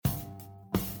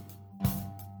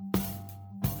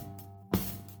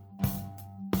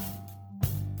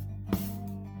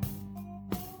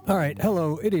All right,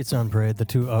 hello, Idiots on Parade, the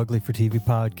Too Ugly for TV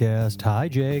podcast. Hi,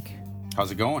 Jake. How's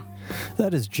it going?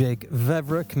 That is Jake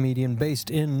Vevra, comedian based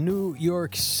in New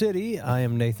York City. I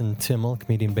am Nathan Timmel,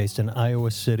 comedian based in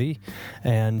Iowa City.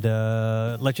 And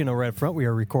let you know right up front, we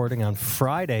are recording on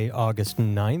Friday, August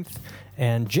 9th.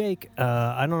 And Jake,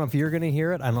 I don't know if you're going to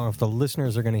hear it. I don't know if the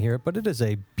listeners are going to hear it, but it is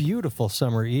a beautiful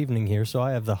summer evening here. So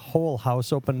I have the whole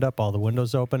house opened up, all the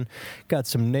windows open. Got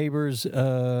some neighbors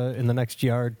in the next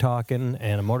yard talking,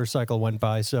 and a motorcycle went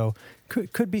by. So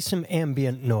could be some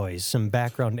ambient noise, some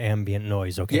background ambient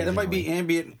noise. Okay. Yeah, there might be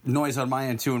ambient noise on my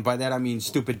end too, and by that I mean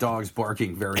stupid dogs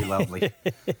barking very loudly.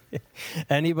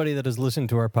 Anybody that has listened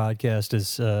to our podcast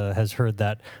has heard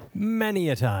that many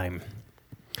a time.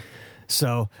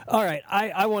 So, all right,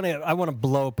 I want to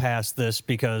blow past this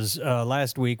because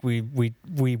last week we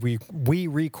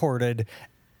recorded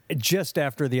just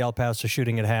after the El Paso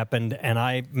shooting had happened, and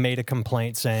I made a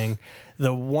complaint saying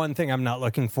the one thing I'm not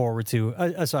looking forward to,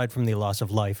 aside from the loss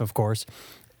of life, of course,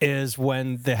 is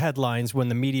when the headlines, when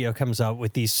the media comes out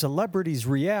with these celebrities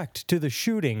react to the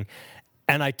shooting.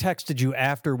 And I texted you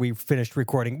after we finished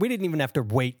recording. We didn't even have to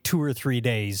wait 2 or 3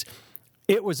 days.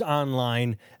 It was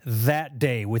online that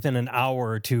day, within an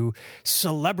hour or two.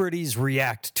 Celebrities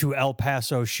react to El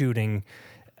Paso shooting.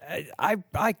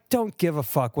 I don't give a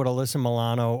fuck what Alyssa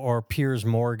Milano or Piers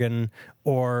Morgan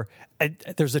or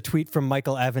there's a tweet from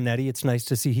Michael Avenatti. It's nice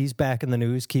to see he's back in the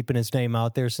news, keeping his name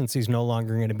out there since he's no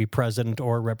longer going to be president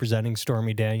or representing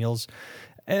Stormy Daniels.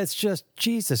 It's just,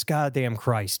 Jesus goddamn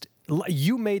Christ.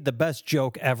 You made the best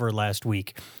joke ever last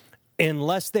week.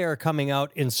 Unless they are coming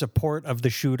out in support of the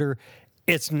shooter,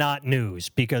 it's not news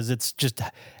because it's just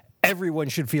everyone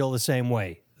should feel the same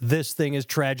way. This thing is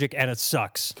tragic and it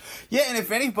sucks. Yeah, and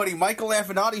if anybody, Michael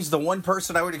Avenatti's the one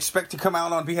person I would expect to come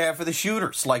out on behalf of the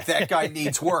shooters. Like, that guy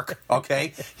needs work,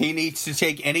 okay? He needs to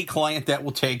take any client that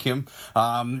will take him.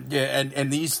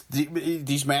 And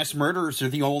these mass murderers are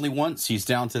the only ones. He's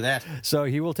down to that. So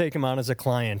he will take him on as a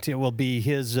client. It will be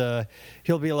his,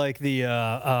 he'll be like the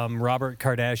Robert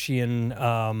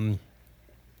Kardashian,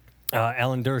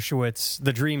 Alan Dershowitz,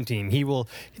 the Dream Team.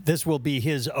 This will be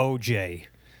his OJ.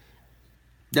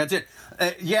 That's it.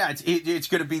 It's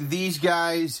going to be these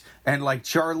guys and like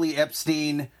Charlie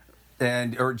Epstein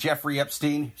or Jeffrey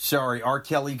Epstein. Sorry, R.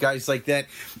 Kelly, guys like that.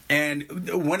 And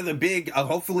one of the big,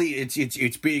 hopefully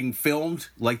it's being filmed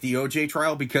like the OJ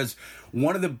trial, because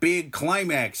one of the big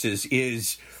climaxes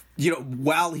is,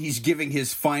 while he's giving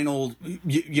his final,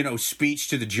 speech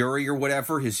to the jury or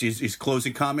whatever, his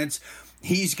closing comments,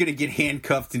 he's going to get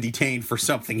handcuffed and detained for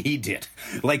something he did.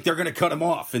 Like, they're going to cut him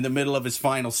off in the middle of his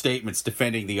final statements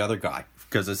defending the other guy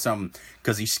because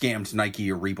he scammed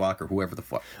Nike or Reebok or whoever the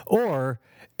fuck. Or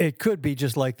it could be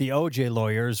just like the OJ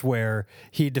lawyers, where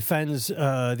he defends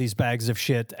these bags of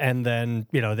shit, and then,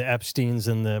 the Epsteins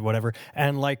and the whatever,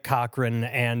 and like Cochran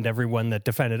and everyone that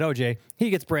defended OJ, he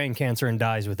gets brain cancer and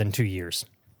dies within 2 years.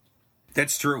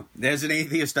 That's true. As an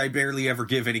atheist, I barely ever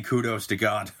give any kudos to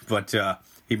God, but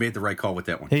he made the right call with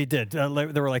that one. He did. There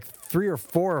were like 3 or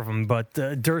 4 of them, but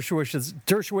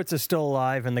Dershowitz is still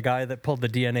alive, and the guy that pulled the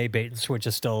DNA bait and switch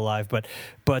is still alive.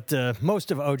 But most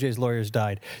of OJ's lawyers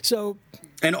died. So,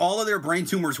 and all of their brain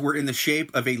tumors were in the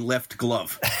shape of a left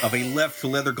glove, of a left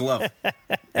leather glove.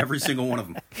 Every single one of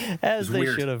them. As they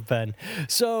should have been.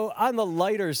 So, on the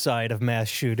lighter side of mass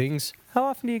shootings, how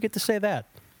often do you get to say that?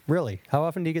 Really? How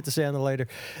often do you get to say on the lighter?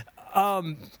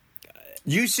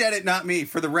 You said it, not me,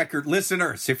 for the record.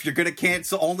 Listeners, if you're going to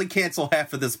cancel, only cancel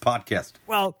half of this podcast.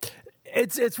 Well,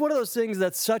 it's one of those things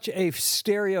that's such a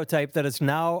stereotype that it's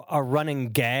now a running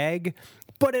gag,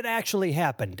 but it actually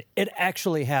happened. It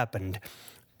actually happened.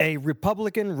 A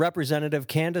Republican representative,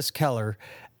 Candace Keller,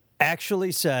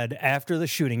 actually said after the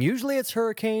shooting, usually it's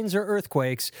hurricanes or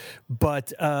earthquakes,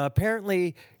 but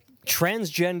apparently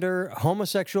transgender,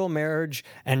 homosexual marriage,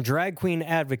 and drag queen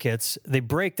advocates, the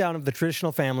breakdown of the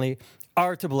traditional family,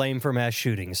 are to blame for mass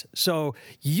shootings. So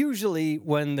usually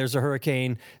when there's a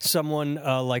hurricane, someone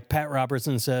like Pat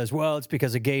Robertson says, well, it's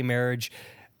because of gay marriage.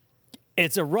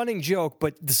 It's a running joke,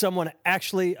 but someone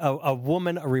actually, a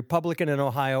woman, a Republican in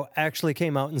Ohio, actually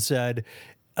came out and said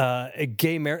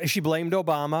gay marriage. She blamed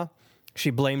Obama.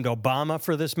 She blamed Obama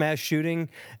for this mass shooting,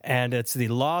 and it's the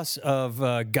loss of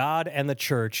God and the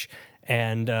church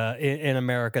and in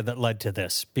America that led to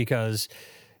this. Because,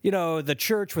 the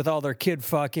church with all their kid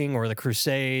fucking, or the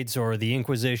Crusades or the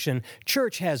Inquisition,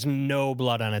 church has no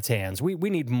blood on its hands. We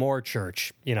need more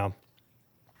church,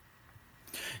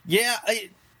 Yeah,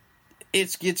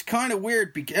 it's kind of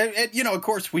weird because, of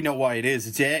course we know why it is.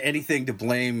 It's anything to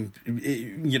blame,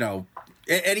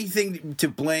 anything to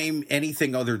blame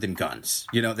anything other than guns.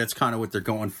 That's kind of what they're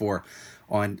going for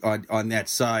on that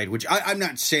side. Which I'm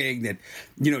not saying that,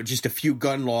 you know, just a few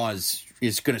gun laws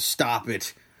is going to stop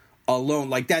it alone.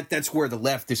 Like that's where the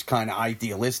left is kind of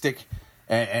idealistic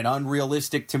and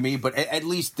unrealistic to me, but at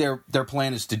least their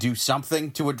plan is to do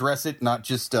something to address it, not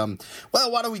just, well,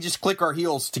 why don't we just click our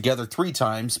heels together 3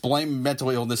 times, blame mental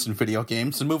illness in video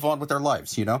games, and move on with our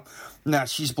lives, you know? Now,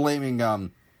 she's blaming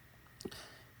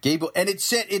Gable, and it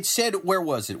said, where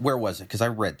was it? Because I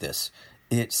read this.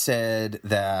 It said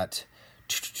that,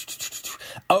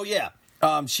 oh, yeah,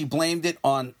 she blamed it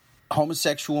on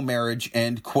homosexual marriage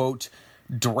and, quote,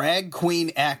 drag queen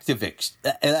advocates.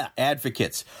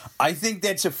 I think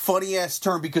that's a funny-ass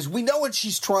term because we know what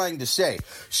she's trying to say.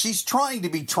 She's trying to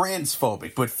be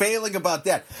transphobic, but failing about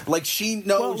that. Like, she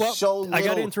knows so little. I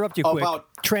got to interrupt you quick.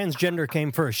 Transgender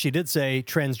came first. She did say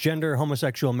transgender,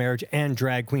 homosexual marriage, and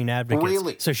drag queen advocates.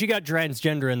 Really? So she got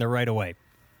transgender in there right away.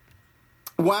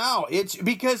 Wow. It's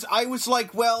because I was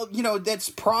like, well, you know, that's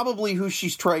probably who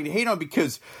she's trying to hate on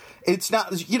because it's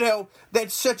not, you know,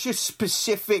 that's such a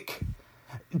specific...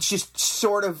 just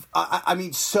sort of, I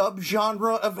mean,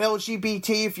 subgenre of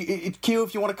LGBT,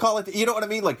 if you want to call it, you know what I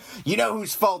mean? Like, you know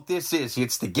whose fault this is?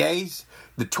 It's the gays,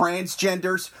 the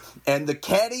transgenders, and the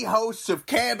catty hosts of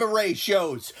cabaret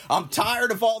shows. I'm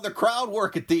tired of all the crowd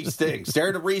work at these things.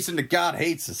 They're the reason that God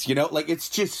hates us, you know? Like, it's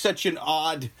just such an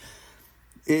odd...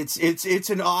 It's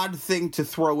an odd thing to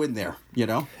throw in there, you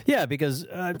know? Yeah, because,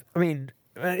 I mean,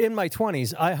 in my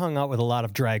 20s, I hung out with a lot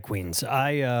of drag queens.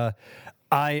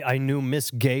 I knew Miss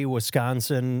Gay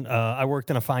Wisconsin. I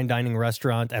worked in a fine dining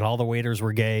restaurant, and all the waiters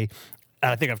were gay.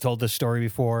 I think I've told this story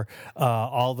before.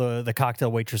 All the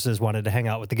cocktail waitresses wanted to hang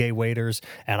out with the gay waiters,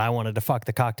 and I wanted to fuck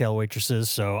the cocktail waitresses,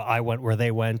 so I went where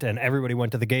they went, and everybody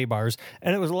went to the gay bars,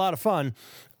 and it was a lot of fun.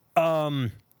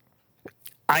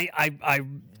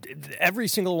 Every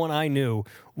single one I knew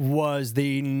was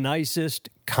the nicest,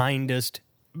 kindest.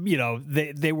 You know,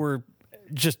 they were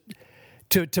just...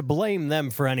 To blame them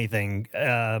for anything,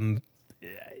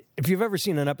 if you've ever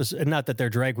seen an episode, not that they're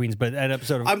drag queens, but an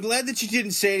episode of... I'm glad that you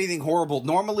didn't say anything horrible.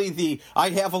 Normally, I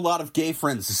have a lot of gay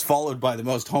friends is followed by the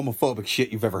most homophobic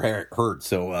shit you've ever heard,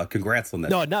 so congrats on that.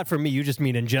 No, not for me. You just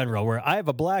mean in general, where I have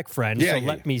a black friend,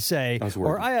 let me say,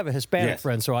 or I have a Hispanic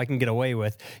friend, so I can get away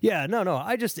with. Yeah, no,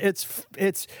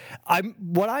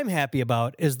 what I'm happy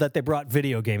about is that they brought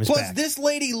video games back. Plus, this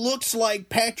lady looks like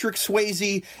Patrick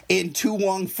Swayze in Tu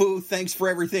Wong Fu, Thanks for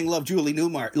Everything, Love Julie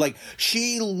Newmar. Like,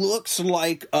 she looks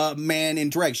like a man in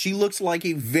drag. She looks like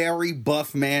a very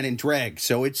buff man in drag.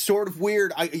 So it's sort of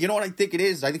weird. You know what I think it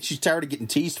is? I think she's tired of getting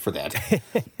teased for that.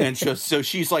 And so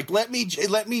she's like, let me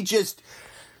just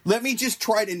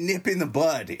try to nip in the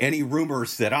bud any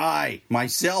rumors that I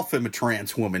myself am a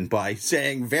trans woman by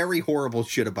saying very horrible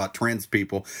shit about trans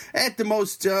people at the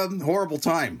most horrible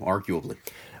time, arguably.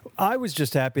 I was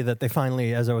just happy that they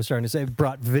finally, as I was starting to say,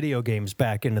 brought video games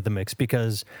back into the mix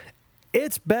because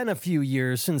it's been a few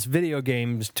years since video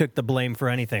games took the blame for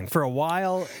anything. For a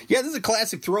while... Yeah, this is a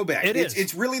classic throwback. It is.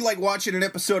 It's really like watching an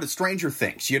episode of Stranger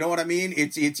Things. You know what I mean?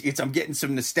 I'm getting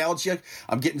some nostalgia.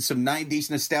 I'm getting some 90s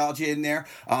nostalgia in there.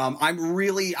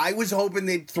 I was hoping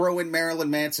they'd throw in Marilyn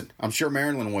Manson. I'm sure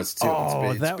Marilyn was too.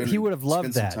 He would have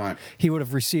loved that. He would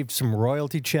have received some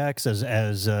royalty checks as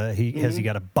he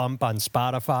got a bump on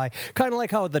Spotify. Kind of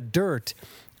like how The Dirt...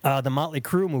 the Motley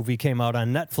Crue movie came out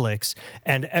on Netflix,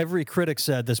 and every critic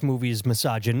said this movie is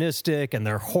misogynistic, and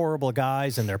they're horrible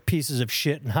guys, and they're pieces of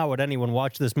shit, and how would anyone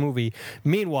watch this movie?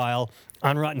 Meanwhile,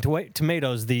 on Rotten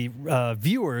Tomatoes, the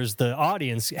viewers, the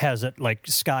audience has it like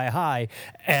sky high,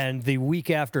 and the week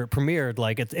after it premiered,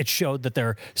 like it showed that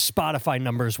their Spotify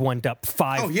numbers went up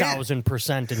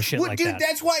 5,000% and shit like that. Dude,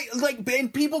 that's why,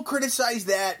 and people criticize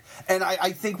that, and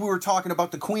I think we were talking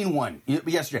about the Queen one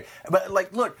yesterday. But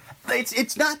look,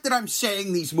 it's not that I'm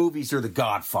saying these movies are The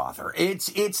Godfather. It's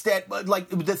that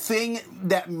the thing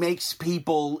that makes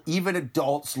people, even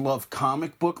adults, love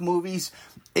comic book movies.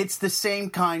 It's the same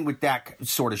kind with that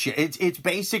sort of shit. It's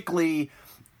basically,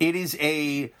 it is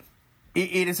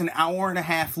an hour and a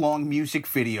half long music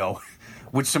video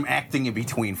with some acting in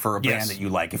between for a band that you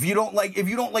like. If you don't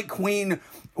like Queen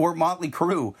or Motley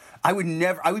Crue, I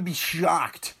would be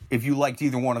shocked if you liked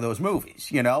either one of those movies,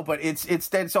 you know? But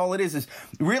that's all it is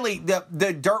really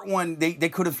the Dirt one, they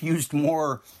could have used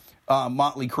more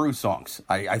Motley Crue songs.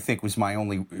 I think was my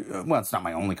only, it's not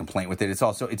my only complaint with it.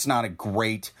 It's not a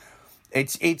great...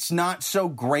 It's not so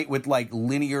great with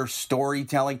linear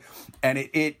storytelling, and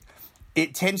it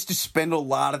tends to spend a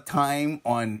lot of time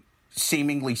on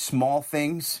seemingly small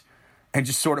things and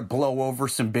just sort of blow over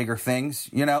some bigger things.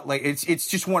 You know, it's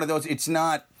just one of those. It's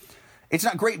not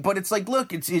great, but it's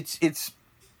look, it's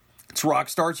It's rock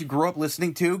stars you grew up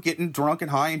listening to, getting drunk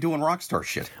and high and doing rock star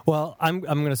shit. Well, I'm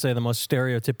going to say the most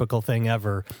stereotypical thing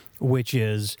ever, which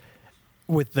is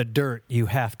with The Dirt, you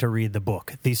have to read the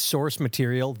book. The source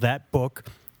material, that book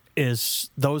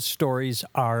those stories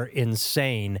are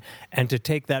insane. And to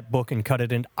take that book and cut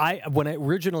it in, when I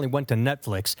originally went to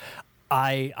Netflix,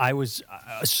 I was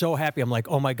so happy. I'm like,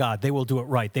 oh my God, they will do it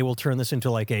right. They will turn this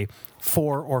into like a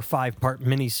 4 or 5 part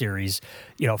miniseries,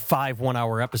 5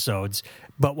 1-hour episodes.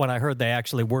 But when I heard they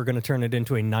actually were going to turn it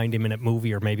into a 90-minute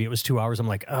movie, or maybe it was 2 hours, I'm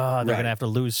like, they're going to have to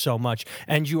lose so much.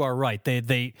 And you are right.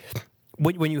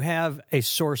 When you have a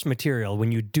source material,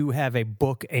 when you do have a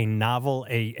book, a novel,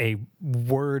 a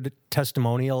word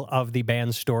testimonial of the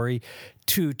band's story,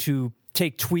 to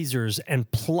take tweezers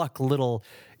and pluck little,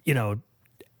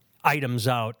 items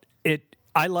out,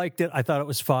 I liked it. I thought it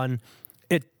was fun.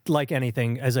 It, like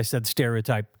anything, as I said,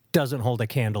 stereotype, doesn't hold a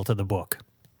candle to the book.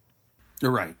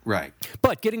 Right.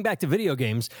 But getting back to video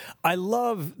games, I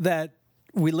love that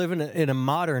we live in a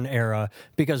modern era,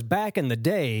 because back in the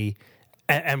day,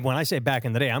 and when I say back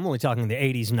in the day, I'm only talking the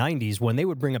 80s, 90s, when they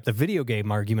would bring up the video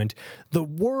game argument, the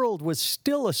world was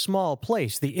still a small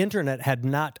place. The internet had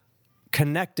not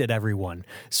connected everyone.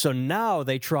 So now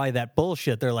they try that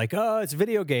bullshit. They're like, oh, it's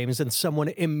video games. And someone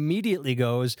immediately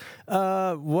goes,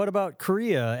 what about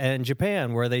Korea and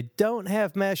Japan, where they don't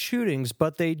have mass shootings,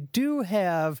 but they do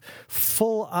have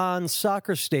full-on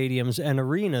soccer stadiums and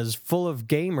arenas full of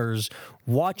gamers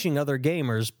watching other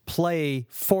gamers play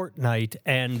Fortnite.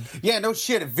 And yeah, no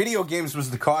shit. If video games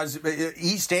was the cause,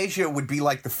 East Asia would be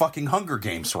like the fucking Hunger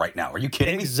Games right now. Are you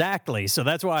kidding me? Exactly. So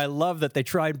that's why I love that they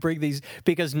try and bring these,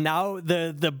 because now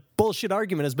the bullshit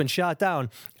argument has been shot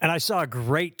down. And I saw a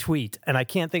great tweet, and I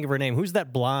can't think of her name. Who's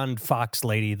that blonde Fox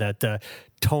lady that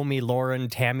Tammy Lauren?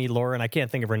 I can't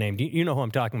think of her name. You know who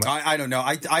I'm talking about? I don't know.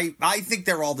 I think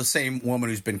they're all the same woman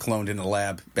who's been cloned in a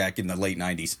lab back in the late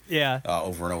 90s. Yeah.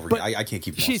 Over and over again. I can't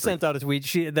keep them all She straight. sent out a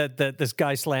tweet that this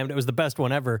guy slammed. It was the best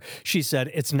one ever. She said,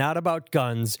 it's not about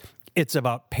guns. It's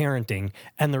about parenting.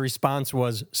 And the response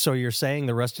was, so you're saying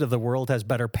the rest of the world has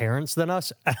better parents than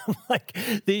us? And I'm like,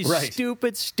 these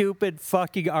stupid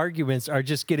fucking arguments are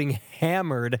just getting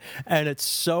hammered, and it's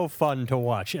so fun to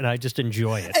watch, and I just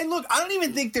enjoy it. And look, I don't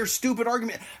even think they're stupid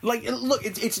arguments. Like, look,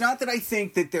 it's not that I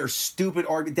think that they're stupid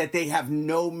arguments, that they have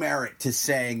no merit to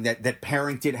saying that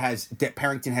parenting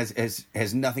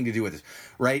has nothing to do with this,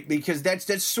 right? Because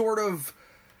that's sort of...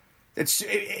 It's,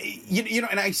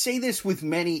 and I say this with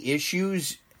many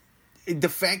issues. The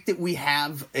fact that we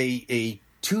have a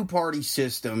two-party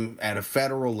system at a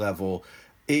federal level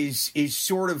is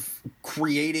sort of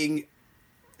creating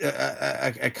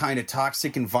a kind of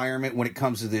toxic environment when it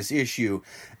comes to this issue.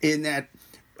 In that,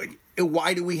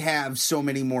 why do we have so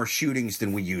many more shootings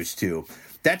than we used to?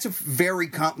 That's a very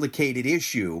complicated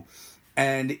issue.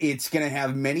 And it's going to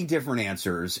have many different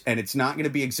answers, and it's not going to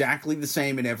be exactly the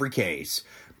same in every case,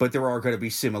 but there are going to be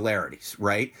similarities,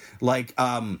 right? Like,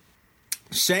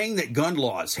 saying that gun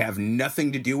laws have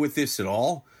nothing to do with this at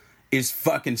all is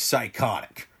fucking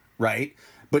psychotic, right?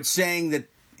 But saying that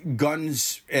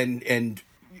guns and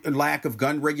lack of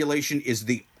gun regulation is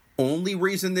the only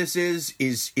reason this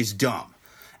is dumb.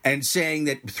 And saying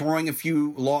that throwing a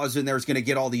few laws in there is going to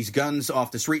get all these guns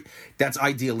off the street, that's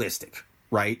idealistic.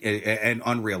 Right, and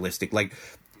unrealistic. Like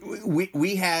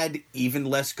we had even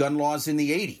less gun laws in the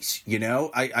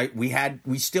 80s.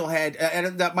 We still had,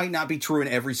 and that might not be true in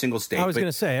every single state. I was going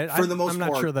to say, for the most part,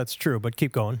 I'm not sure that's true, but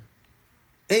keep going.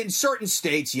 In certain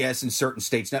states, yes. In certain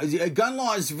states, now gun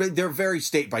laws, they're very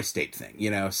state by state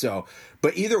thing. So,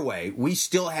 but either way, we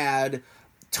still had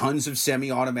tons of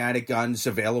semi-automatic guns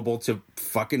available to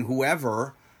fucking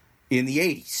whoever in the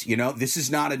 80s. This is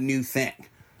not a new thing.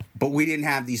 But we didn't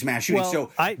have these mass shootings.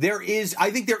 Well, I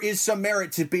think there is some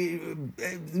merit to be,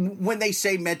 when they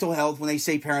say mental health, when they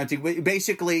say parenting,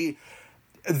 basically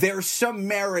there's some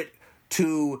merit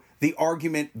to the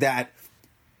argument that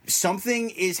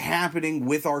something is happening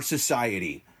with our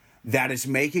society that is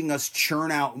making us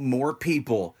churn out more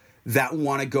people that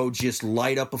want to go just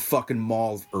light up a fucking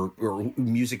mall or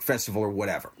music festival or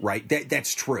whatever, right?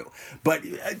 That's true. But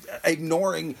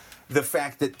ignoring the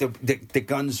fact that the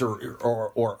guns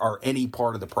are any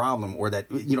part of the problem, or that,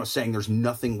 saying there's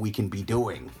nothing we can be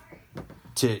doing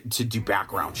to do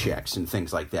background checks and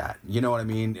things like that. You know what I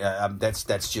mean?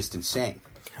 That's just insane.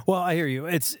 Well, I hear you.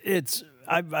 It's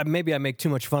maybe I make too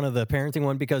much fun of the parenting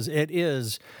one, because it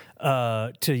is,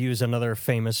 to use another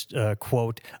famous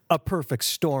quote, a perfect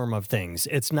storm of things.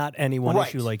 It's not any one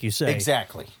issue, like you say.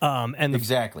 Exactly.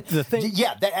 Exactly. The thing,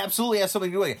 yeah, that absolutely has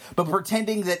something to do with it. But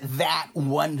pretending that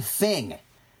one thing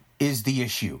is the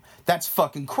issue, that's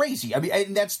fucking crazy. I mean,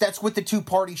 and that's what the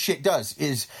two-party shit does,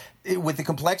 is with a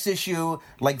complex issue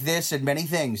like this and many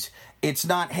things, it's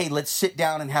not, hey, let's sit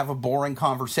down and have a boring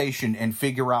conversation and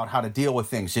figure out how to deal with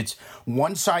things. It's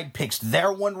one side picks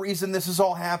their one reason this is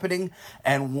all happening,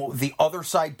 and the other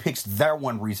side picks their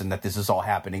one reason that this is all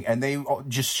happening. And they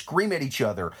just scream at each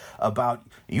other about,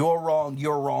 you're wrong,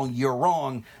 you're wrong, you're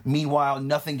wrong. Meanwhile,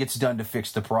 nothing gets done to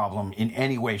fix the problem in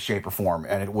any way, shape, or form.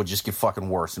 And it will just get fucking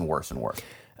worse and worse and worse.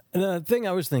 The thing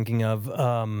I was thinking of,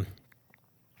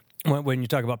 when you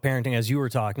talk about parenting, as you were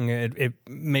talking, it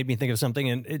made me think of something,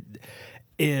 and it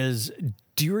is,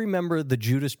 do you remember the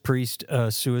Judas Priest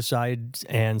suicide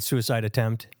and suicide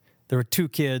attempt? There were two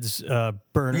kids,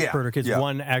 burner kids. Yeah.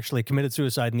 One actually committed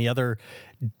suicide, and the other,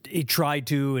 he tried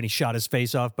to, and he shot his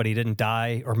face off, but he didn't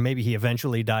die, or maybe he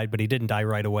eventually died, but he didn't die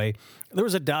right away. There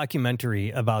was a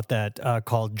documentary about that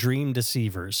called Dream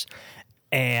Deceivers,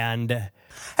 and...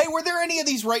 Hey, were there any of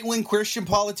these right-wing Christian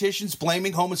politicians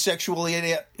blaming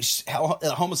homosexuality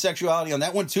on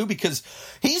that one too? Because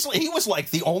he was like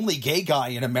the only gay guy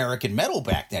in American metal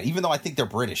back then, even though I think they're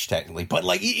British technically. But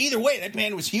like either way, that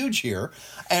man was huge here,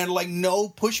 and like no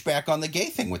pushback on the gay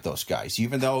thing with those guys,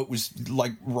 even though it was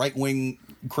like right-wing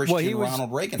Christian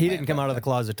Ronald Reagan. He didn't come out of the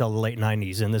closet till the late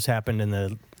 90s, and this happened in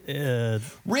the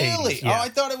really? 80s, yeah. Oh, I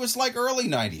thought it was like early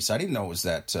 90s. I didn't know it was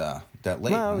that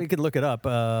late. Well, you could look it up.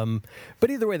 But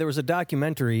either way, there was a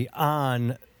documentary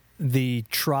on the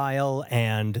trial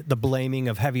and the blaming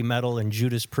of heavy metal and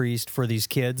Judas Priest for these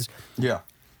kids. Yeah.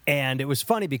 And it was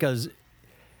funny because...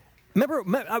 Remember,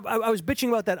 I was bitching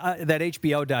about that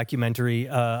HBO documentary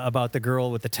about the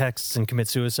girl with the texts and commit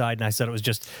suicide, and I said it was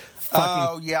just fucking...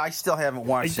 Oh, yeah, I still haven't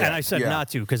watched it. And I said not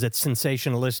to, because it's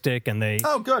sensationalistic, and they...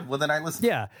 Oh, good. Well, then I listened.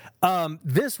 Yeah.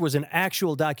 This was an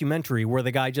actual documentary where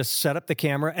the guy just set up the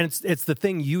camera, and it's the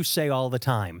thing you say all the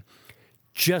time.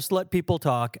 Just let people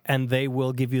talk, and they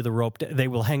will give you the rope. They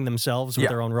will hang themselves with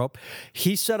their own rope.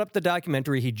 He set up the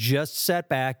documentary. He just sat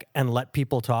back and let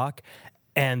people talk.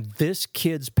 And this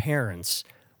kid's parents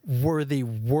were the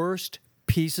worst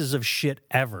pieces of shit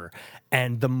ever.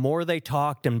 And the more they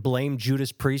talked and blamed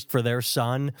Judas Priest for their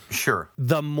son,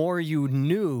 the more you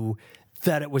knew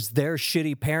that it was their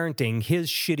shitty parenting, his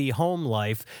shitty home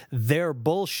life, their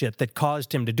bullshit that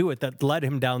caused him to do it, that led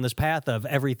him down this path of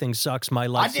everything sucks, my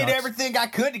life sucks. I did everything I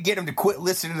could to get him to quit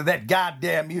listening to that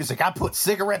goddamn music. I put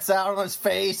cigarettes out on his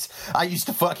face. I used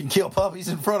to fucking kill puppies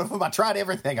in front of him. I tried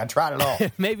everything. I tried it all.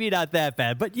 Maybe not that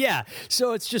bad, but yeah.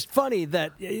 So it's just funny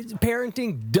that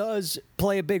parenting does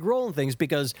play a big role in things,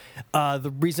 because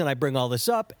the reason I bring all this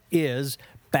up is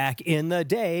back in the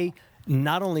day,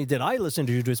 not only did I listen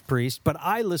to Judas Priest, but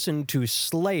I listened to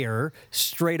Slayer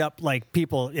straight up. Like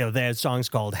people, they had songs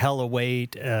called Hell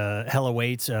Awaits,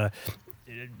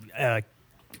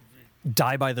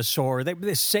 Die by the Sword.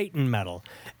 They Satan metal.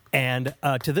 And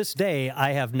to this day,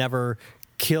 I have never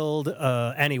killed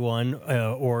anyone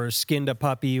or skinned a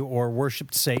puppy or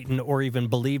worshipped Satan or even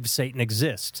believed Satan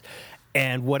exists.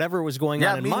 And whatever was going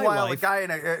on in my life... Meanwhile, the guy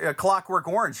in a Clockwork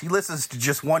Orange, he listens to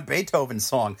just one Beethoven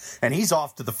song, and he's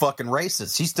off to the fucking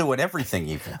races. He's doing everything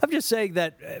evil. I'm just saying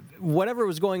that whatever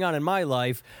was going on in my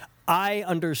life, I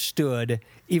understood,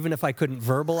 even if I couldn't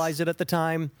verbalize it at the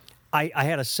time. I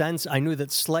had a sense. I knew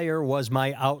that Slayer was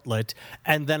my outlet,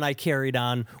 and then I carried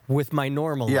on with my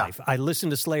normal life. I listened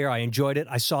to Slayer. I enjoyed it.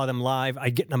 I saw them live.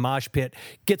 I'd get in a mosh pit,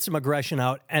 get some aggression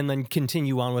out, and then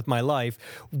continue on with my life.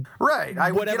 Right.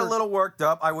 I would get a little worked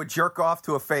up. I would jerk off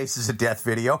to a Faces of Death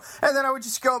video, and then I would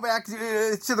just go back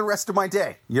to the rest of my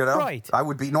day, Right. I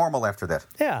would be normal after that.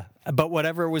 Yeah. But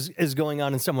whatever is going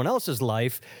on in someone else's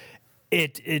life,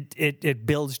 it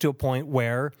builds to a point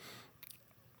where...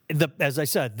 as I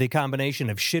said, the combination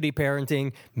of shitty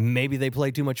parenting, maybe they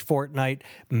play too much Fortnite,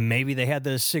 maybe they had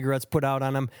the cigarettes put out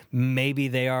on them, maybe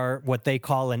they are what they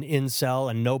call an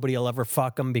incel and nobody will ever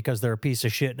fuck them because they're a piece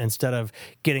of shit, and instead of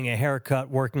getting a haircut,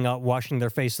 working out, washing their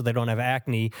face so they don't have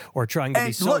acne, or trying to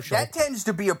be social. Look, that tends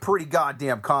to be a pretty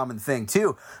goddamn common thing,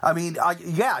 too. I mean,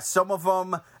 some of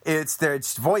them...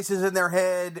 It's voices in their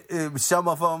head. Some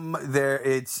of them,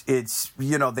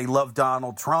 they love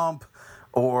Donald Trump.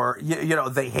 Or,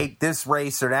 they hate this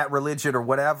race or that religion or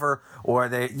whatever, or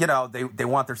they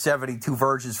want their 72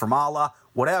 virgins from Allah,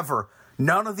 whatever.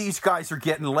 None of these guys are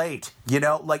getting laid,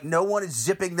 like no one is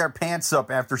zipping their pants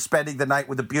up after spending the night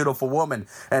with a beautiful woman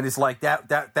and it's like,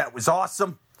 that was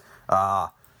awesome.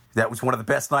 That was one of the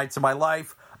best nights of my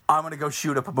life. I'm going to go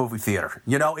shoot up a movie theater.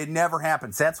 It never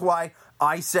happens. That's why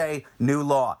I say new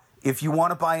law. if you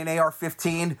want to buy an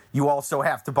AR-15, you also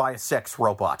have to buy a sex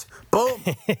robot. Boom!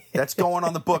 That's going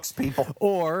on the books, people.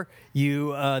 Or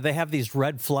they have these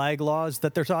red flag laws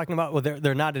that they're talking about. Well,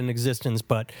 they're not in existence,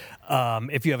 but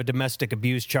if you have a domestic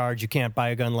abuse charge, you can't buy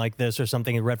a gun like this or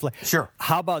something in red flag. Sure.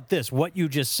 How about this? What you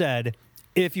just said.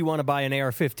 If you want to buy an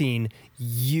AR-15,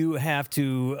 you have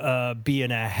to be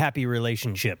in a happy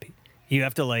relationship. You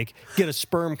have to like get a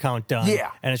sperm count done.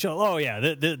 Yeah. And it's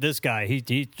this guy,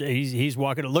 he's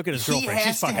walking. Look at his girlfriend.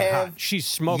 She's fucking hot. She's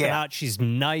smoking hot. She's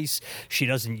nice. She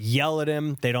doesn't yell at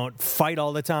him. They don't fight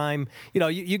all the time.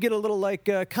 You get a little like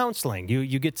counseling.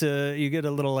 You get a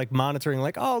little like monitoring.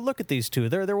 Like, oh, look at these two.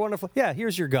 They're wonderful. Yeah,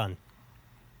 here's your gun.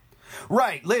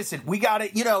 Right. Listen, we got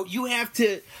to, you have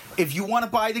to, if you want to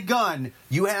buy the gun,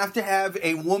 you have to have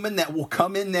a woman that will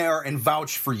come in there and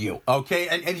vouch for you. Okay.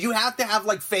 And you have to have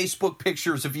like Facebook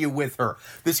pictures of you with her.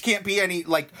 This can't be any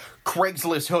like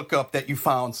Craigslist hookup that you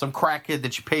found, some crackhead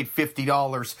that you paid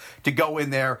 $50 to go in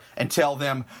there and tell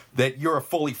them that you're a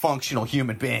fully functional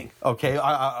human being. Okay.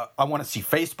 I want to see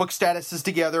Facebook statuses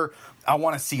together. I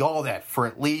want to see all that for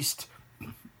at least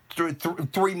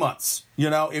 3 months.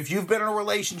 If you've been in a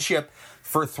relationship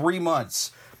for 3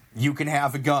 months, you can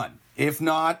have a gun. If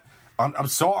not, I'm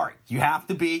sorry. You have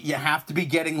to be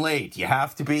getting laid. You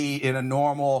have to be in a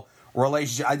normal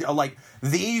relationship.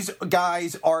 These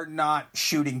guys are not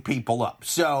shooting people up.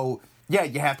 So yeah,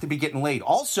 you have to be getting laid.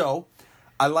 Also,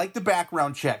 I like the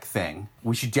background check thing.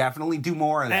 We should definitely do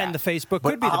more of that. And the Facebook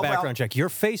could be the background check. Your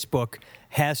Facebook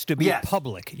has to be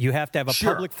public. You have to have a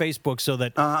public Facebook so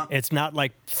that it's not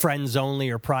like friends only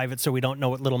or private, so we don't know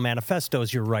what little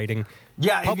manifestos you're writing.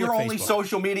 Yeah, public if your only Facebook.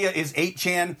 social media is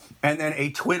 8chan and then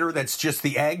a Twitter that's just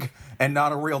the egg and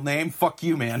not a real name, fuck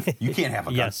you, man. You can't have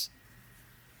a gun. Yes.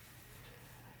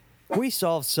 We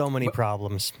solve so many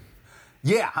problems.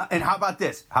 Yeah, and how about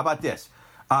this?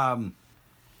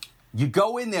 You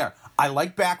go in there. I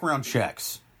like background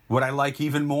checks. What I like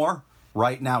even more,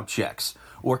 right now checks.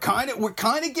 We're kind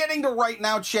of getting to right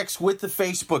now checks with the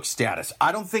Facebook status.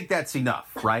 I don't think that's enough,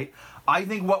 right? I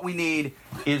think what we need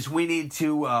is we need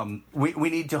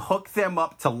to hook them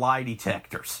up to lie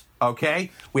detectors.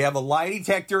 Okay, we have a lie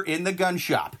detector in the gun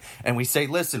shop, and we say,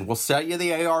 listen, we'll sell you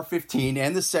the AR-15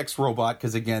 and the sex robot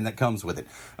because again, that comes with it.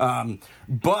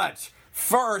 But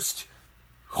first,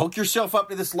 hook yourself up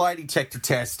to this lie detector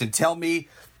test and tell me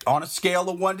on a scale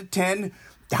of 1 to 10,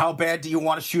 how bad do you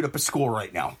want to shoot up a school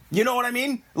right now? You know what I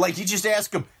mean? Like you just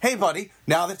ask them, hey buddy,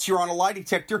 now that you're on a lie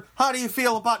detector, how do you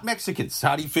feel about Mexicans?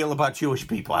 How do you feel about Jewish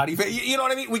people? How do you feel? You know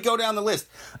what I mean? We go down the list.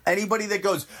 Anybody that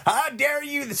goes, how dare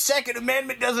you, the Second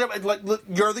Amendment doesn't, like, look,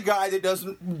 you're the guy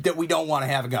that we don't want to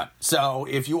have a gun. So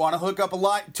if you want to hook up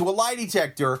to a lie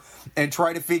detector and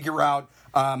try to figure out,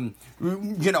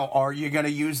 are you going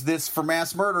to use this for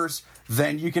mass murders?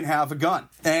 Then you can have a gun.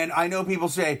 And I know people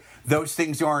say those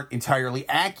things aren't entirely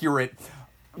accurate.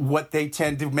 What they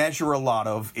tend to measure a lot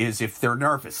of is if they're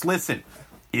nervous. Listen,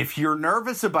 if you're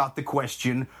nervous about the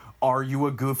question, are you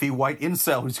a goofy white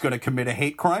incel who's going to commit a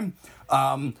hate crime?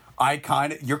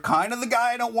 You're kind of the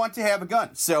guy I don't want to have a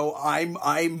gun. So I'm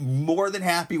more than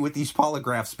happy with these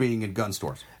polygraphs being in gun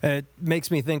stores. It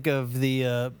makes me think of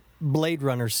the Blade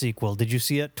Runner sequel. Did you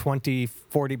see it?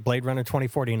 2040 Blade Runner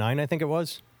 2049, I think it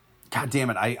was. God damn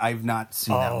it! I've not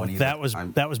seen that one either. That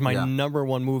was my number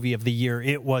one movie of the year.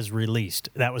 It was released.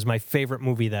 That was my favorite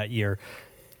movie that year.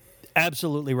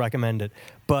 Absolutely recommend it.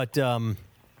 But I'm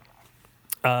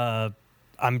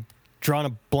drawing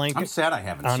a blank. I'm sad I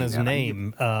haven't on seen his that.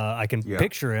 name. I can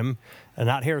picture him,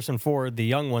 not Harrison Ford, the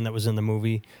young one that was in the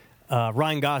movie.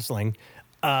 Ryan Gosling.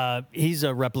 He's a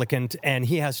replicant, and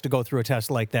he has to go through a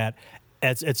test like that.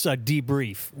 It's a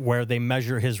debrief where they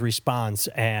measure his response,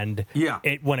 and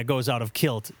when it goes out of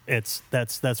kilt,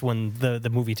 that's when the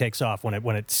movie takes off, when it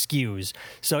skews.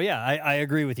 So yeah, I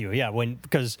agree with you. Yeah,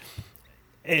 because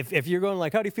if you're going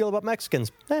like, how do you feel about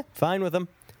Mexicans? Fine with them.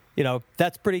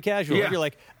 That's pretty casual. Yeah. If you're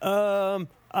like,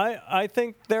 I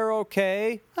think they're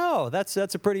okay. Oh, that's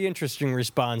a pretty interesting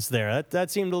response there.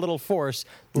 That seemed a little forced.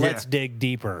 Let's dig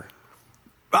deeper.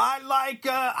 I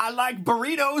like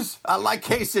burritos. I like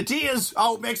quesadillas.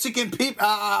 Oh, Mexican people.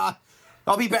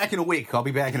 I'll be back in a week.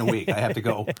 I have to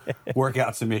go work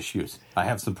out some issues. I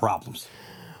have some problems.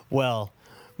 Well,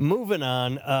 moving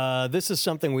on. This is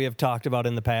something we have talked about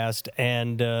in the past,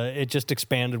 and it just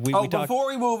expanded. Before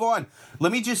we move on,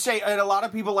 let me just say, and a lot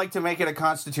of people like to make it a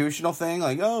constitutional thing.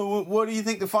 Like, oh, what do you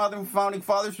think the founding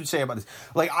fathers would say about this?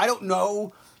 Like, I don't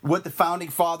know what the founding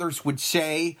fathers would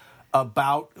say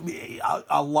about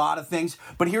a lot of things.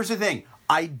 But here's the thing.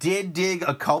 I did dig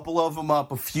a couple of them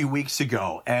up a few weeks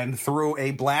ago, and through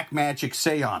a black magic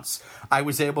seance, I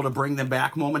was able to bring them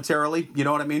back momentarily. You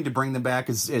know what I mean? To bring them back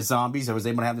as zombies. I was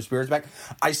able to have their spirits back.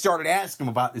 I started asking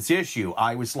them about this issue.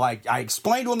 I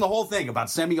explained to them the whole thing about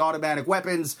semi-automatic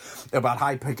weapons, about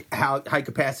high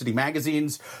capacity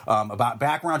magazines, about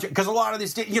background check, because a lot of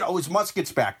this, it was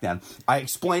muskets back then. I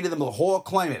explained to them the whole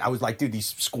climate. I was like, dude,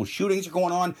 these school shootings are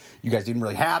going on. You guys didn't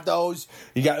really have those.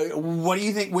 What do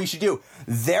you think we should do?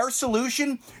 Their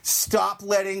solution: stop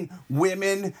letting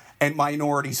women and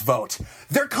minorities vote.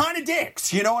 They're kind of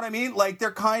dicks, you know what I mean? Like,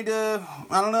 they're kind of,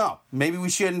 I don't know. Maybe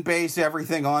we shouldn't base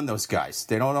everything on those guys.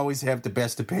 They don't always have the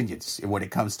best opinions when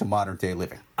it comes to modern day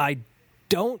living. I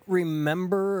don't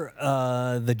remember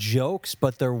the jokes,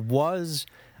 but there was,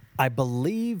 I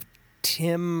believe,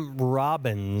 Tim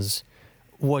Robbins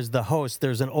was the host.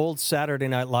 There's an old Saturday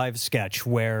Night Live sketch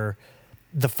where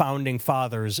the founding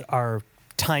fathers are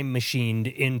time machined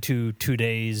into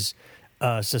today's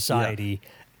society,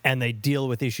 and they deal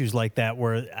with issues like that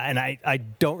and I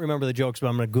don't remember the jokes, but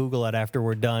I'm going to Google it after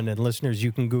we're done, and listeners,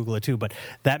 you can Google it too, but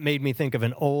that made me think of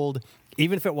an old,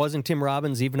 even if it wasn't Tim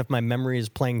Robbins, even if my memory is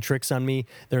playing tricks on me,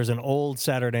 there's an old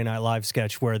Saturday Night Live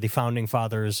sketch where the founding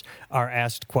fathers are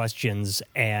asked questions,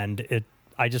 and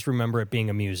I just remember it being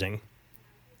amusing.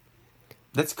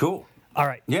 That's cool. All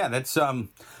right. Yeah, that's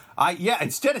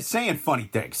instead of saying funny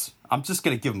things, I'm just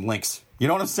going to give them links. You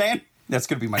know what I'm saying? That's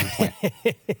going to be my new plan.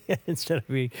 Instead of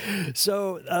me.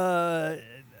 So,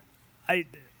 I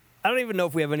don't even know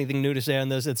if we have anything new to say on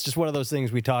this. It's just one of those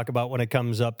things we talk about when it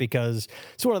comes up, because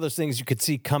it's one of those things you could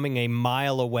see coming a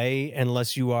mile away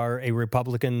unless you are a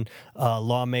Republican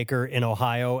lawmaker in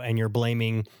Ohio and you're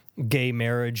blaming gay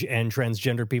marriage and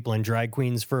transgender people and drag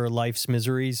queens for life's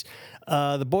miseries.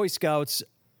 The Boy Scouts,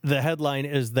 the headline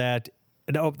is that,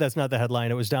 no, that's not the headline.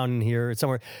 It was down in here. It's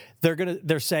somewhere.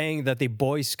 They're saying that the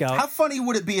Boy Scout. How funny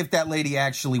would it be if that lady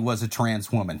actually was a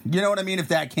trans woman? You know what I mean? If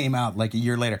that came out like a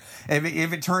year later,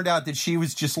 if it turned out that she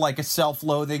was just like a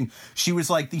self-loathing, she was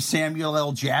like the Samuel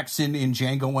L. Jackson in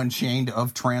Django Unchained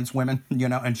of trans women,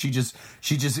 and she just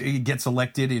gets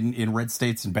elected in red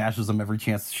states and bashes them every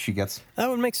chance she gets. That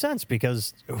would make sense,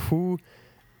 because who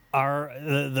are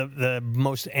the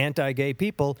most anti-gay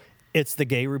people? It's the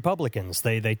gay Republicans.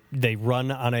 They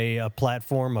run on a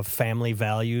platform of family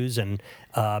values and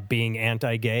being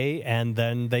anti-gay, and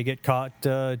then they get caught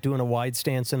doing a wide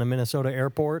stance in a Minnesota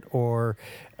airport or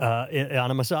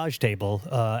on a massage table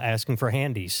asking for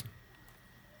handies.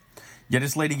 Yeah,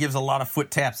 this lady gives a lot of foot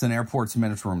taps in airports and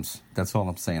men's rooms. That's all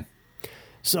I'm saying.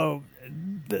 So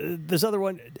this other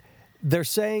one, they're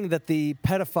saying that the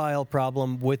pedophile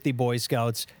problem with the Boy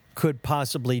Scouts could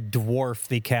possibly dwarf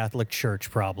the Catholic Church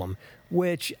problem,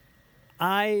 which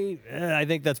I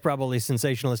think that's probably a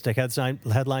sensationalistic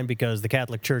headline, because the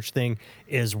Catholic Church thing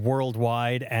is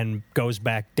worldwide and goes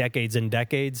back decades and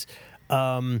decades.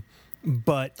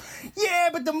 But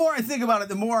the more I think about it,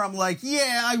 the more I'm like,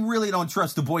 I really don't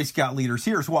trust the Boy Scout leaders.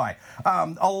 Here's why.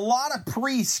 A lot of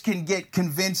priests can get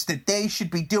convinced that they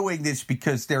should be doing this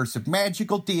because there's a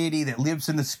magical deity that lives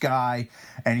in the sky,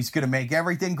 and he's going to make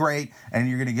everything great, and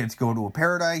you're going to get to go to a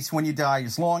paradise when you die,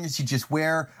 as long as you just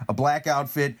wear a black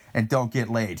outfit and don't get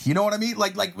laid. You know what I mean?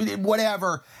 Like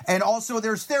whatever. And also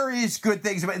there is good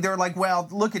things about it. They're like, well,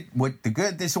 look at what the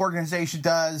good this organization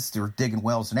does. They're digging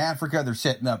wells in Africa. They're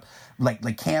setting up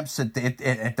like camps at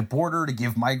the border to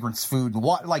give migrants food and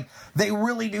water. Like, they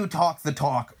really do talk the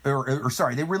talk,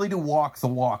 they really do walk the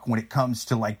walk when it comes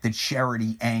to like the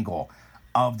charity angle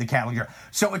of the Catholic Church.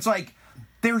 So it's like,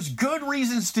 there's good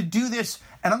reasons to do this,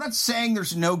 and I'm not saying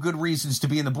there's no good reasons to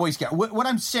be in the Boy Scout. What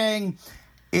I'm saying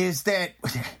is that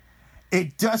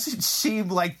it doesn't seem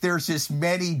like there's as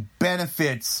many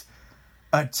benefits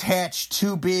attached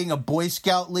to being a Boy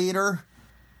Scout leader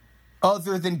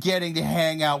other than getting to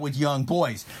hang out with young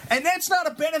boys. And that's not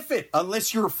a benefit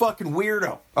unless you're a fucking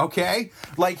weirdo, okay?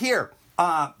 Like here,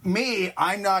 I'm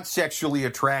not sexually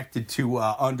attracted to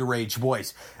underage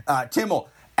boys. Timmel,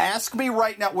 ask me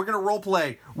right now. We're going to role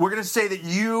play. We're going to say that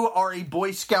you are a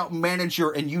Boy Scout manager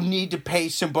and you need to pay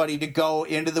somebody to go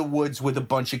into the woods with a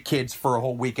bunch of kids for a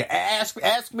whole weekend.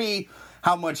 Ask me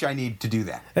how much I need to do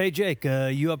that. Hey, Jake,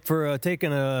 you up for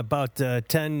taking about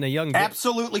 10 young...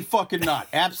 Absolutely fucking not.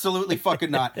 Absolutely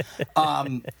fucking not.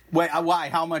 Wait, why?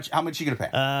 How much are you going to pay?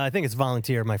 I think it's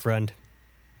volunteer, my friend.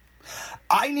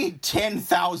 I need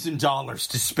 $10,000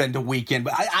 to spend a weekend.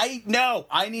 But I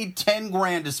need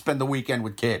 $10,000 to spend the weekend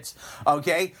with kids.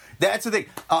 Okay? That's the thing.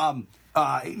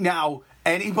 Now,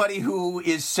 anybody who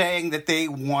is saying that they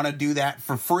want to do that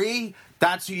for free,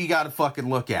 that's who you got to fucking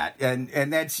look at.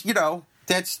 And that's,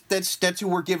 that's who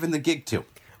we're giving the gig to.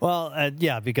 Well,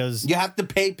 yeah, because You have to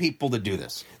pay people to do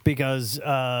this. because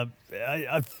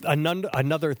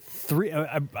another three.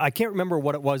 I can't remember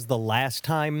what it was the last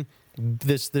time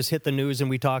this hit the news and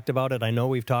we talked about it. I know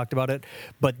we've talked about it,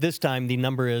 but this time the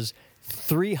number is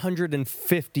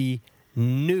 350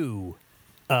 new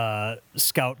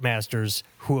Scoutmasters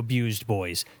who abused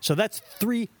boys. So that's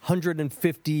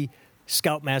 350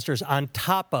 Scoutmasters on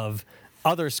top of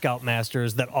other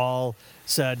Scoutmasters that all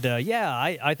said, yeah,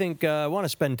 I think I want to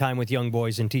spend time with young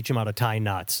boys and teach them how to tie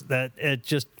knots. That it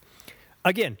just,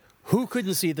 again, who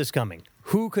couldn't see this coming?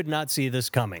 Who could not see this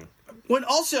coming? Well,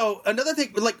 also, another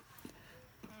thing, like,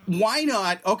 why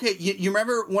not? Okay, you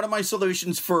remember one of my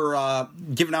solutions for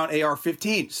giving out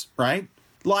AR-15s, right?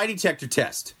 Lie detector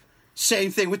test.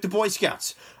 Same thing with the Boy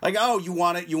Scouts. Like, oh, you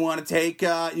want to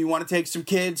take some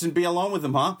kids and be alone with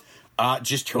them, huh?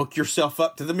 Just hook yourself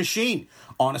up to the machine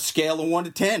on a scale of 1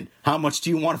 to 10. How much do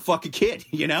you want to fuck a kid?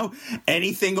 You know,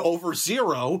 anything over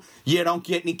 0, you don't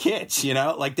get any kids. You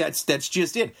know, like that's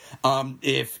just it.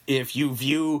 If you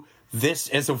view this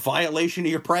as a violation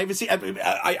of your privacy,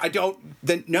 I don't.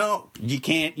 Then no, you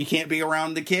can't be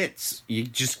around the kids. You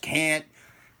just can't.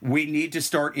 We need to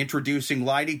start introducing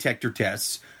lie detector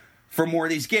tests for more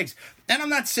of these gigs. And I'm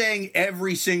not saying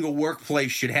every single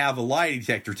workplace should have a lie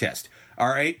detector test. All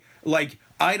right. Like,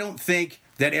 I don't think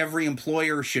that every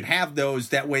employer should have those.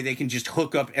 That way they can just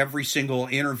hook up every single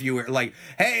interviewer. Like,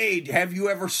 hey, have you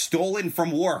ever stolen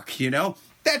from work? You know,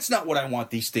 that's not what I want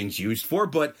these things used for.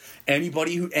 But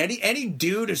anybody any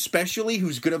dude, especially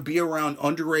who's going to be around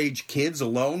underage kids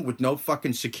alone with no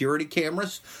fucking security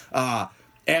cameras,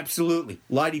 absolutely.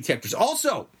 Lie detectors.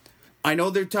 Also, I know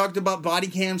they're talking about body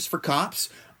cams for cops.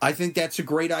 I think that's a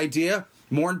great idea.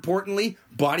 More importantly,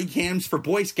 body cams for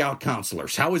Boy Scout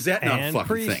counselors. How is that not a fucking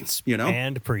priests, thing? You know,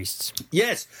 and priests.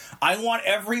 Yes, I want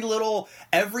every little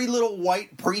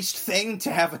white priest thing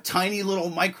to have a tiny little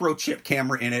microchip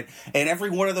camera in it, and every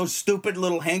one of those stupid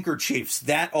little handkerchiefs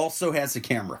that also has a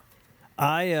camera.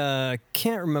 I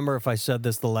can't remember if I said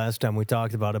this the last time we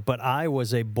talked about it, but I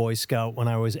was a Boy Scout when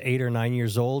I was 8 or 9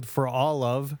 years old for all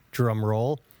of, drum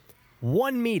roll,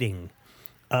 one meeting.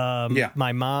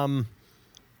 My mom,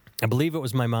 I believe it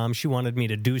was my mom, she wanted me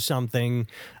to do something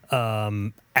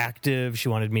active. She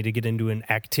wanted me to get into an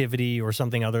activity or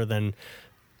something other than,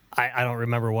 I don't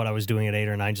remember what I was doing at 8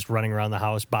 or 9, just running around the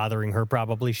house, bothering her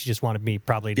probably. She just wanted me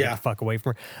probably to get the fuck away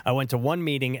from her. I went to one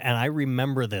meeting, and I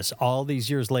remember this all these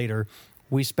years later.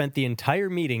 We spent the entire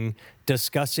meeting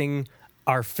discussing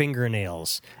our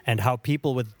fingernails and how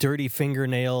people with dirty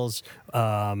fingernails,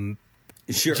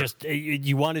 Sure. just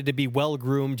you wanted to be well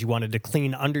groomed, you wanted to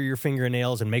clean under your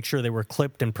fingernails and make sure they were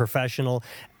clipped and professional.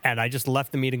 And I just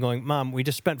left the meeting going, Mom, we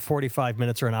just spent 45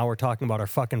 minutes or an hour talking about our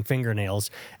fucking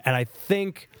fingernails. And I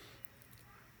think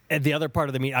at the other part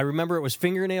of the meeting, I remember it was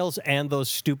fingernails and those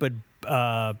stupid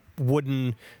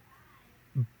wooden,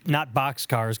 not box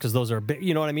cars, because those are big,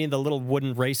 you know what I mean? The little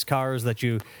wooden race cars that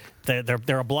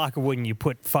they're a block of wood and you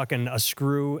put fucking a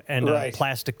screw and a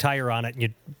plastic tire on it and you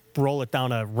roll it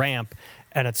down a ramp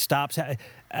and it stops. And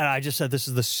I just said, this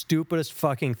is the stupidest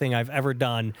fucking thing I've ever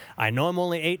done. I know I'm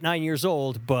only 8, 9 years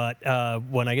old, but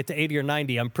when I get to 80 or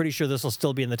 90, I'm pretty sure this will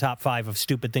still be in the top 5 of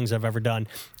stupid things I've ever done.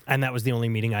 And that was the only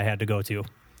meeting I had to go to.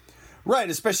 Right,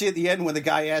 especially at the end when the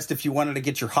guy asked if you wanted to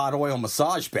get your hot oil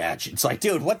massage badge. It's like,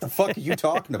 dude, what the fuck are you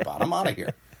talking about? I'm out of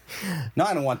here. No,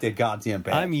 I don't want that goddamn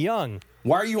badge. I'm young.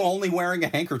 Why are you only wearing a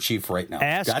handkerchief right now?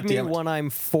 Ask me when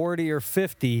I'm 40 or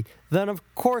 50, then of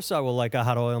course I will like a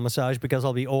hot oil massage because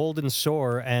I'll be old and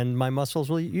sore and my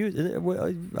muscles will use.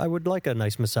 I would like a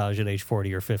nice massage at age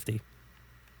 40 or 50.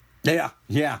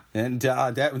 Yeah, and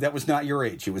that was not your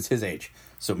age; it was his age,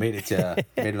 so it made it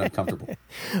uncomfortable.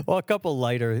 Well, a couple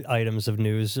lighter items of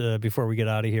news before we get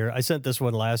out of here. I sent this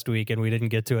one last week and we didn't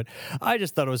get to it. I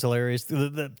just thought it was hilarious.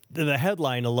 The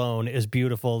headline alone is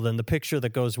beautiful. Then the picture that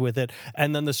goes with it,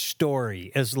 and then the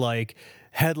story is like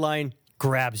headline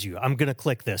grabs you. I'm gonna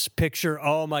click this picture.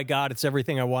 Oh my God, it's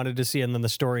everything I wanted to see, and then the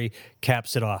story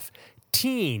caps it off.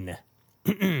 Teen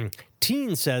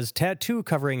says tattoo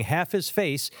covering half his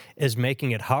face is making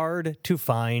it hard to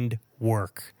find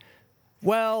work.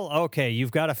 Well, okay, you've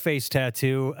got a face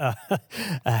tattoo.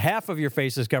 Half of your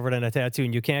face is covered in a tattoo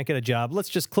and you can't get a job. Let's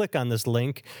just click on this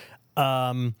link.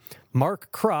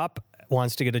 Mark Kropp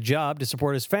wants to get a job to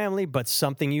support his family, but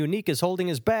something unique is holding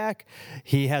his back.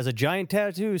 He has a giant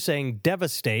tattoo saying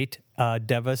devastate, and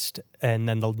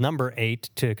then the number 8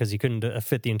 because he couldn't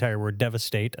fit the entire word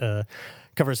devastate.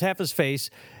 Covers half his face.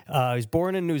 He's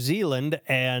born in New Zealand,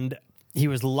 and he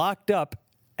was locked up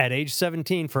at age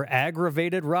 17 for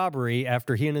aggravated robbery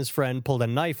after he and his friend pulled a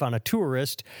knife on a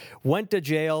tourist, went to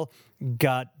jail,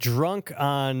 got drunk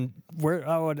on where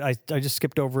I just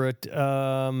skipped over it.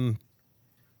 Damn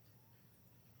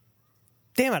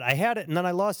it, I had it and then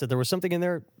I lost it. There was something in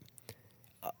there.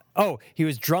 Oh, he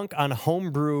was drunk on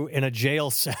homebrew in a jail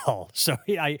cell. So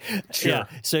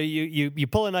So you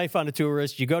pull a knife on a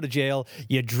tourist, you go to jail,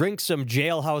 you drink some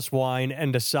jailhouse wine,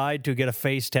 and decide to get a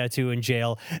face tattoo in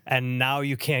jail, and now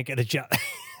you can't get a job.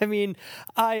 I mean,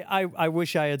 I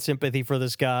wish I had sympathy for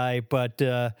this guy, but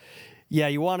yeah,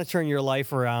 you want to turn your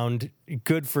life around.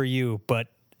 Good for you, but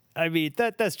I mean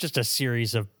that's just a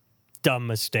series of dumb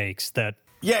mistakes that.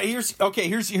 Yeah, here's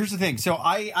the thing. So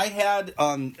I had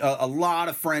a lot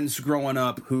of friends growing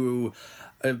up who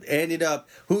ended up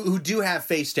who do have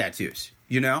face tattoos.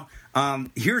 You know,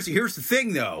 here's the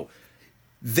thing though.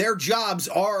 Their jobs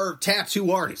are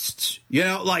tattoo artists. You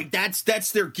know, like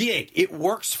that's their gig. It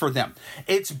works for them.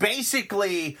 It's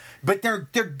basically, but they're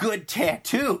good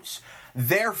tattoos.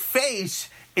 Their face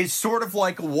is sort of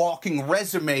like a walking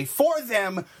resume for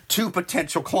them to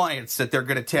potential clients that they're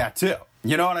going to tattoo.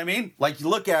 You know what I mean? Like, you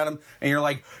look at them and you're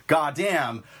like, God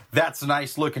damn, that's a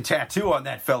nice looking tattoo on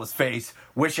that fella's face.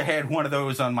 Wish I had one of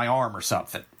those on my arm or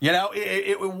something. You know,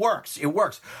 it works. It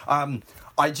works.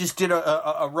 I just did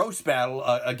a roast battle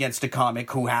against a comic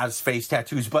who has face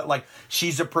tattoos, but like,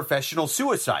 she's a professional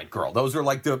suicide girl. Those are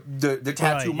like the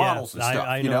tattoo models and stuff.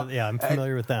 I know. Yeah, I'm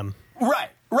familiar with them.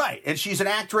 Right. And she's an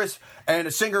actress and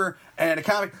a singer and a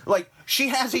comic. Like, she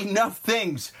has enough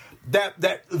things that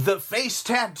the face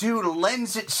tattoo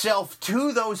lends itself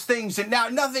to those things. And now,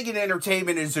 nothing in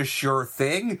entertainment is a sure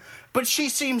thing, but she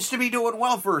seems to be doing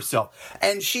well for herself.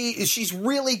 And she's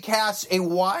really cast a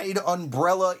wide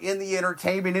umbrella in the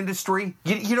entertainment industry.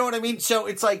 You know what I mean? So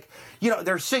it's like, you know,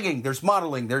 there's singing, there's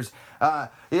modeling, there's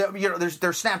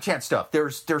there's Snapchat stuff,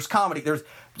 there's comedy, there's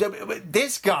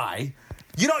this guy.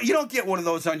 You don't get one of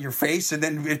those on your face and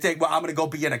then think, well, I'm going to go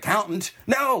be an accountant.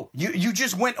 No, you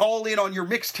just went all in on your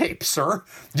mixtape, sir.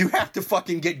 You have to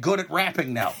fucking get good at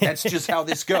rapping now. That's just how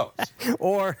this goes.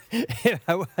 Or, I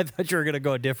thought you were going to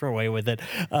go a different way with it.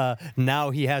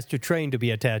 Now he has to train to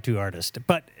be a tattoo artist.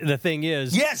 But the thing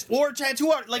is... Yes, or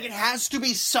tattoo art. Like, it has to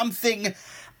be something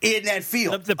in that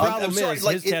field. The problem is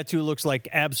his tattoo looks like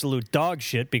absolute dog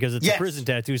shit because it's a prison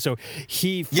tattoo. So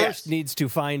he first needs to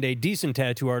find a decent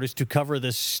tattoo artist to cover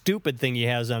this stupid thing he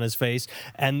has on his face.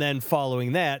 And then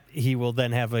following that, he will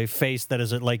then have a face that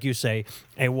is, like you say,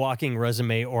 a walking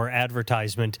resume or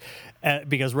advertisement.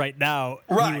 Because right now,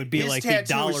 he would be his like the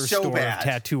dollar store of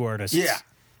tattoo artists.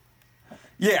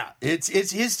 Yeah, it's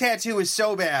his tattoo is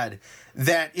so bad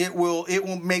that it will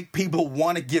make people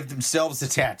want to give themselves a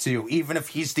tattoo, even if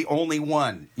he's the only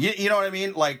one. You know what I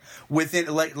mean? Like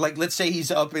within like let's say he's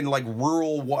up in like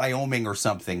rural Wyoming or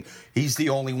something. He's the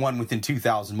only one within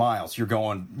 2,000 miles. You're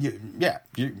going, you're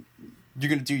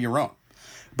going to do your own.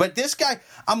 But this guy,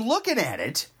 I'm looking at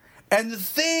it, and the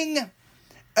thing.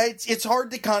 It's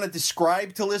hard to kind of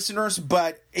describe to listeners,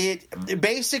 but it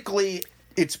basically.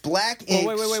 It's black ink.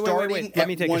 Wait. Let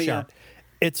me take a shot.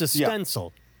 It's a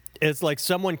stencil. Yeah. It's like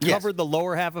someone covered the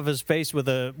lower half of his face with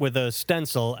a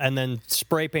stencil and then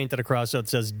spray painted across so it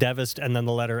says Devast and then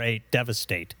the letter 8,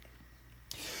 Devastate.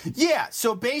 Yeah,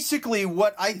 so basically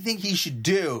what I think he should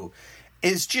do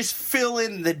is just fill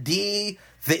in the D,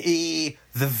 the E,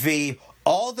 the V,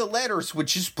 all the letters with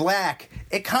just black.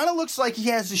 It kind of looks like he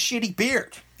has a shitty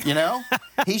beard, you know?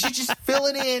 He should just fill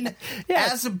it in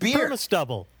as a beard.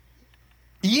 Perma-stubble.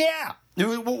 Yeah,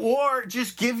 or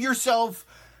just give yourself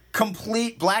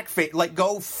complete blackface, like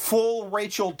go full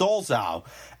Rachel Dolezal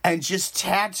and just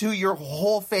tattoo your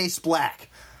whole face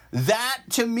black. That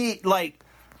to me, like,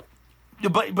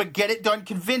 but get it done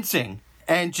convincing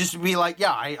and just be like,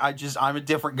 yeah, I'm a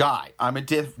different guy. I'm a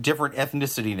different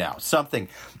ethnicity now, something,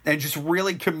 and just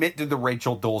really commit to the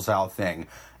Rachel Dolezal thing.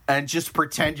 And just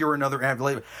pretend you're another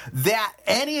athlete. That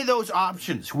any of those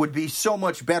options would be so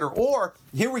much better. Or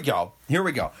here we go.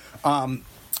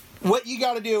 What you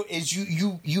got to do is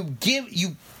you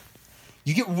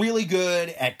get really good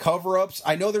at cover-ups.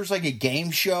 I know there's like a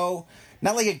game show,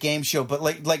 not like a game show, but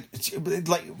like a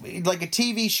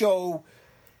TV show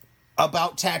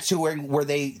about tattooing where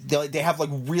they have like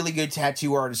really good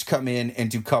tattoo artists come in and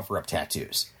do cover-up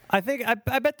tattoos. I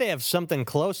bet they have something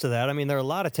close to that. I mean, there are a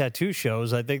lot of tattoo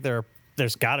shows. I think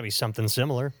there's got to be something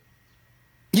similar.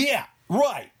 Yeah,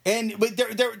 right. But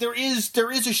there is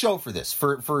a show for this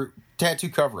for tattoo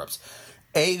cover-ups.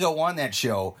 A, go on that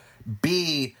show.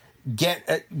 B, get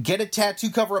a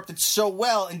tattoo cover-up that's so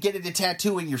well and get it a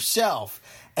tattooing yourself.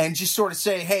 and just sort of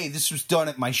say, hey, this was done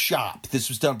at my shop. This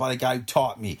was done by the guy who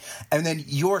taught me. And then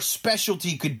your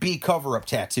specialty could be cover-up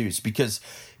tattoos because,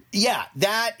 yeah,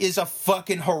 that is a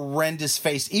fucking horrendous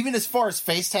face. Even as far as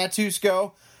face tattoos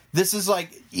go, this is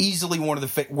like easily one of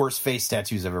the worst face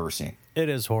tattoos I've ever seen. It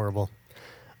is horrible.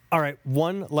 All right,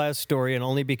 one last story, and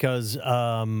only because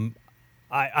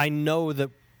I know that,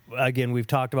 again, we've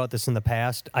talked about this in the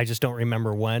past. I just don't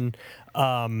remember when.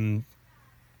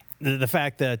 The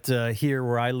fact that here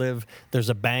where I live, there's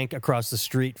a bank across the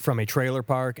street from a trailer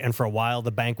park, and for a while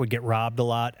the bank would get robbed a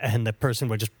lot, and the person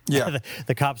would just,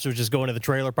 the cops would just go into the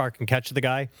trailer park and catch the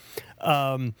guy.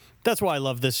 That's why I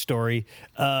love this story.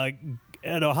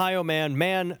 An Ohio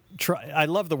man, I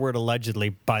love the word allegedly,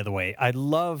 by the way. I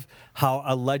love how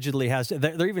allegedly has to,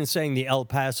 they're even saying the El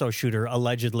Paso shooter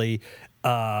allegedly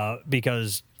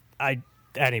because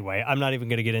anyway, I'm not even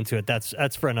going to get into it.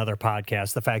 That's for another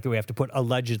podcast, the fact that we have to put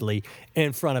allegedly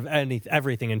in front of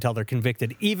everything until they're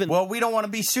convicted. Well, we don't want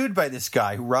to be sued by this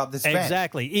guy who robbed this bank.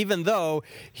 Exactly. Even though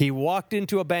he walked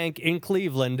into a bank in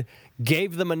Cleveland,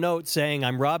 gave them a note saying,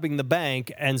 I'm robbing the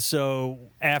bank, and so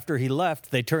after he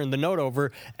left, they turned the note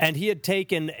over, and he had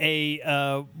taken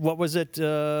a, what was it?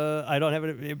 I don't have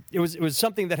it. It was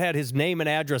something that had his name and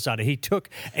address on it. He took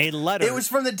a letter. It was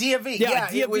from the DMV. Yeah,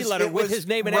 a DMV letter with his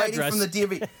name and address. From the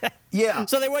DMV. Yeah.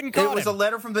 So they wouldn't call him. It was a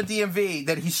letter from the DMV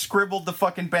that he scribbled the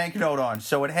fucking banknote on,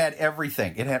 so it had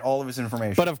everything. It had all of his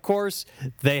information. But of course,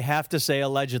 they have to say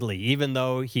allegedly, even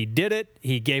though he did it,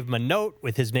 he gave him a note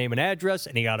with his name and address,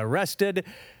 and he got arrested.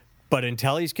 But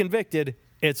until he's convicted,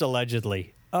 it's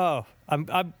allegedly. Oh,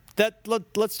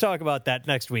 let's talk about that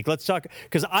next week. Let's talk,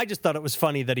 because I just thought it was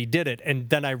funny that he did it, and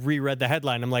then I reread the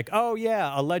headline. I'm like, oh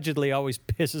yeah, allegedly always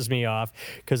pisses me off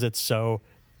because it's so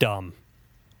dumb.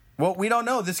 Well, we don't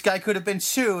know. This guy could have been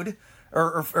sued,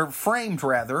 or framed,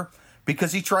 rather,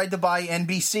 because he tried to buy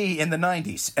NBC in the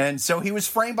 90s. And so he was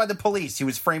framed by the police. He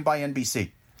was framed by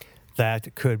NBC.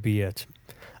 That could be it.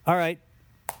 All right.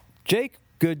 Jake,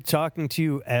 good talking to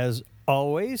you as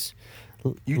always.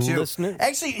 You too. Listener.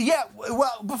 Actually, yeah,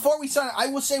 well, before we sign, I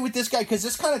will say with this guy, because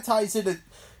this kind of ties into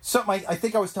something I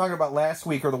think I was talking about last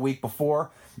week or the week before.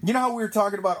 You know how we were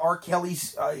talking about R.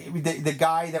 Kelly's, the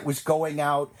guy that was going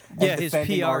out and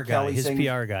defending R. Kelly? His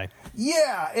PR guy.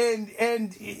 Yeah,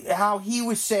 and how he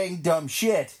was saying dumb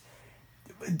shit.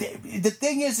 The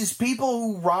thing is people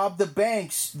who rob the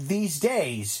banks these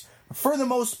days, for the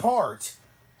most part,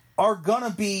 are gonna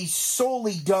be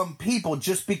solely dumb people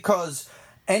just because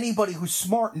anybody who's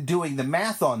smart in doing the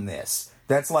math on this,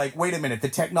 that's like, wait a minute, the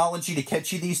technology to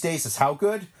catch you these days is how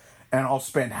good? And I'll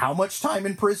spend how much time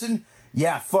in prison?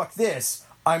 Yeah, fuck this.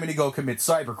 I'm going to go commit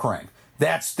cybercrime.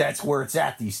 That's where it's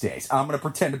at these days. I'm going to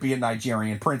pretend to be a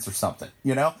Nigerian prince or something,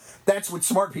 you know? That's what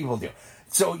smart people do.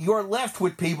 So you're left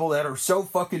with people that are so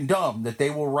fucking dumb that they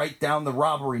will write down the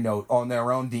robbery note on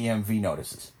their own DMV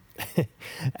notices.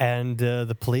 And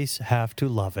the police have to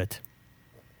love it.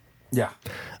 Yeah.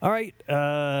 All right.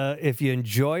 If you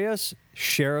enjoy us,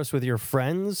 share us with your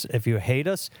friends. If you hate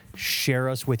us, share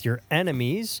us with your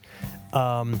enemies.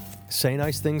 Say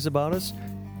nice things about us.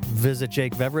 Visit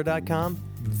JakeVevra.com.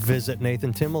 Visit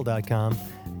NathanTimmel.com.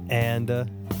 And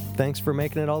thanks for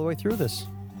making it all the way through this.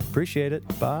 Appreciate it.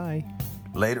 Bye.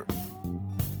 Later.